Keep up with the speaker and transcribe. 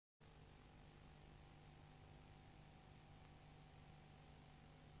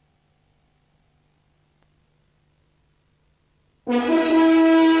You're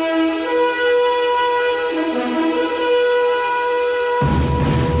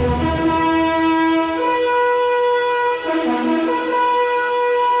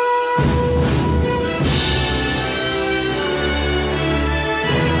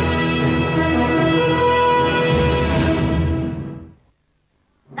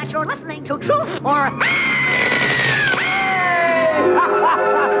listening to Truth or...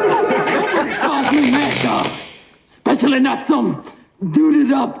 Especially not some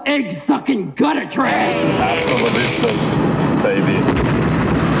duded up, egg-sucking gutter trash. Hasta la vista, baby.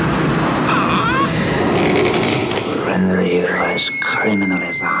 Render you as criminal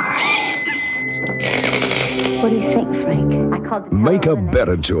as I. What do you think, Frank? I called the Make a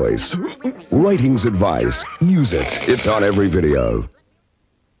better choice. Writing's advice. Use it. It's on every video.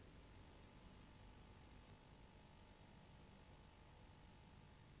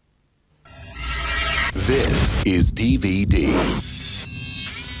 This is DVD.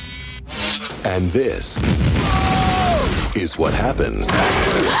 And this is what happens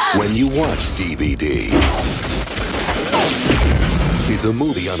when you watch DVD. It's a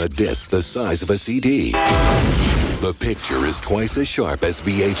movie on a disc the size of a CD. The picture is twice as sharp as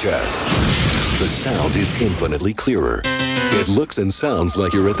VHS. The sound is infinitely clearer. It looks and sounds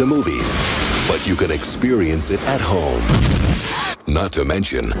like you're at the movies, but you can experience it at home. Not to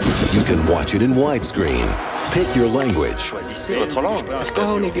mention, you can watch it in widescreen. Pick your language. Choisissez votre langue.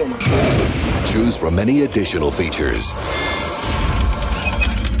 Escoja un idioma. Choose from many additional features.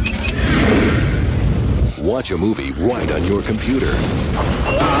 Watch a movie right on your computer.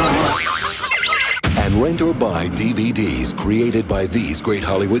 And rent or buy DVDs created by these great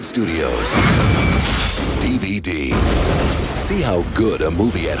Hollywood studios. DVD. See how good a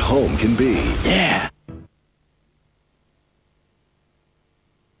movie at home can be. Yeah.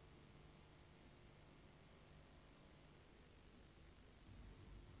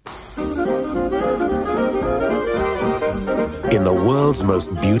 In the world's most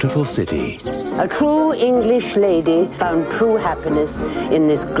beautiful city, A true English lady found true happiness in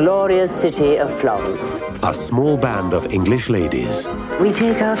this glorious city of Florence. a small band of English ladies. We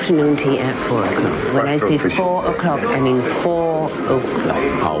take afternoon tea at 4 o'clock. When I say 4 o'clock, I mean 4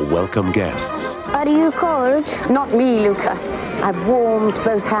 o'clock. Our welcome guests. Are you cold? Not me, Luca. I've warmed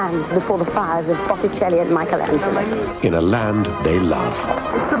both hands before the fires of Botticelli and Michelangelo. In a land they love.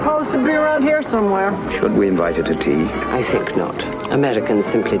 It's supposed to be around here somewhere. Should we invite her to tea? I think not. Americans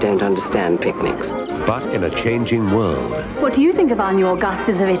simply don't understand picnics. But in a changing world. What do you think of our new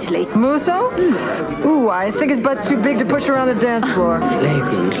Augustus of Italy? Musso? Ooh, I think his butt's too big to push around the dance floor.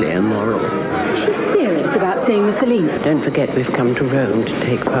 Flagrantly immoral. She's serious about seeing Mussolini. Don't forget we've come to Rome to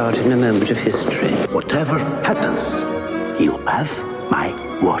take part in a moment of history. Whatever happens, you have my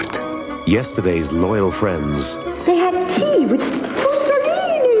word. Yesterday's loyal friends. They had tea with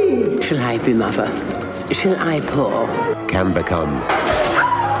Mussolini. Shall I be mother? Shall I pour? Can become.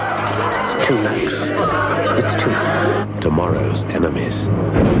 It's too much. It's too much. Tomorrow's enemies.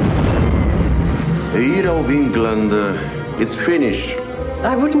 The era of England, it's finished.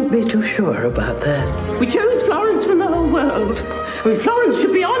 I wouldn't be too sure about that. We chose Florence from the whole world. I mean, Florence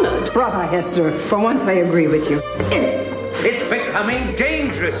should be honored. Brava, Hester. For once I agree with you. It's becoming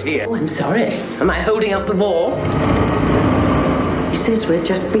dangerous here. Oh, I'm sorry. Am I holding up the wall? He says we're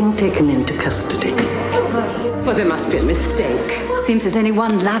just being taken into custody. Well, there must be a mistake. Seems there's only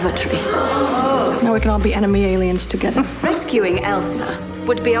one lavatory. Now we can all be enemy aliens together. Rescuing Elsa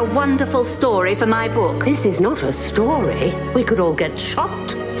would be a wonderful story for my book. This is not a story. We could all get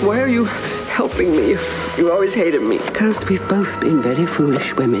shot. Why are you helping me? You always hated me. Because we've both been very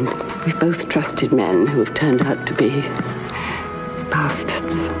foolish women. We've both trusted men who have turned out to be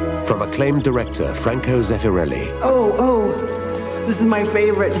bastards. From acclaimed director Franco Zeffirelli. Oh, this is my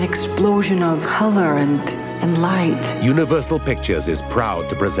favorite. An explosion of color and light. Universal Pictures is proud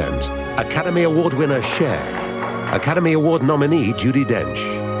to present Academy Award winner Cher, Academy Award nominee Judi Dench,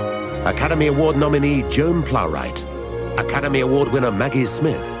 Academy Award nominee Joan Plowright, Academy Award winner Maggie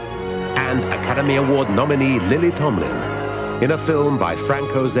Smith, and Academy Award nominee Lily Tomlin in a film by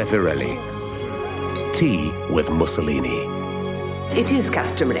Franco Zeffirelli, Tea with Mussolini. It is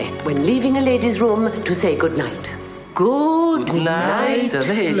customary when leaving a lady's room to say good night. Good night,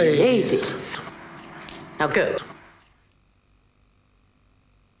 ladies. Now go.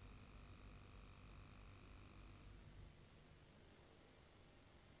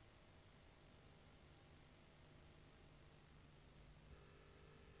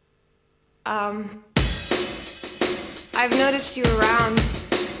 I've noticed you around.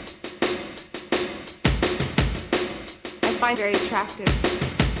 I find very attractive.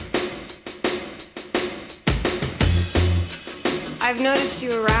 I've noticed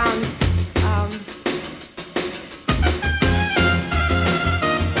you around.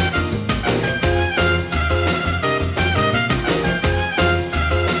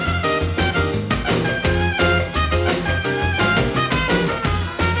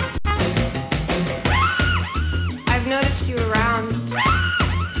 I've noticed you around.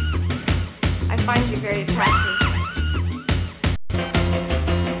 I find you very attractive.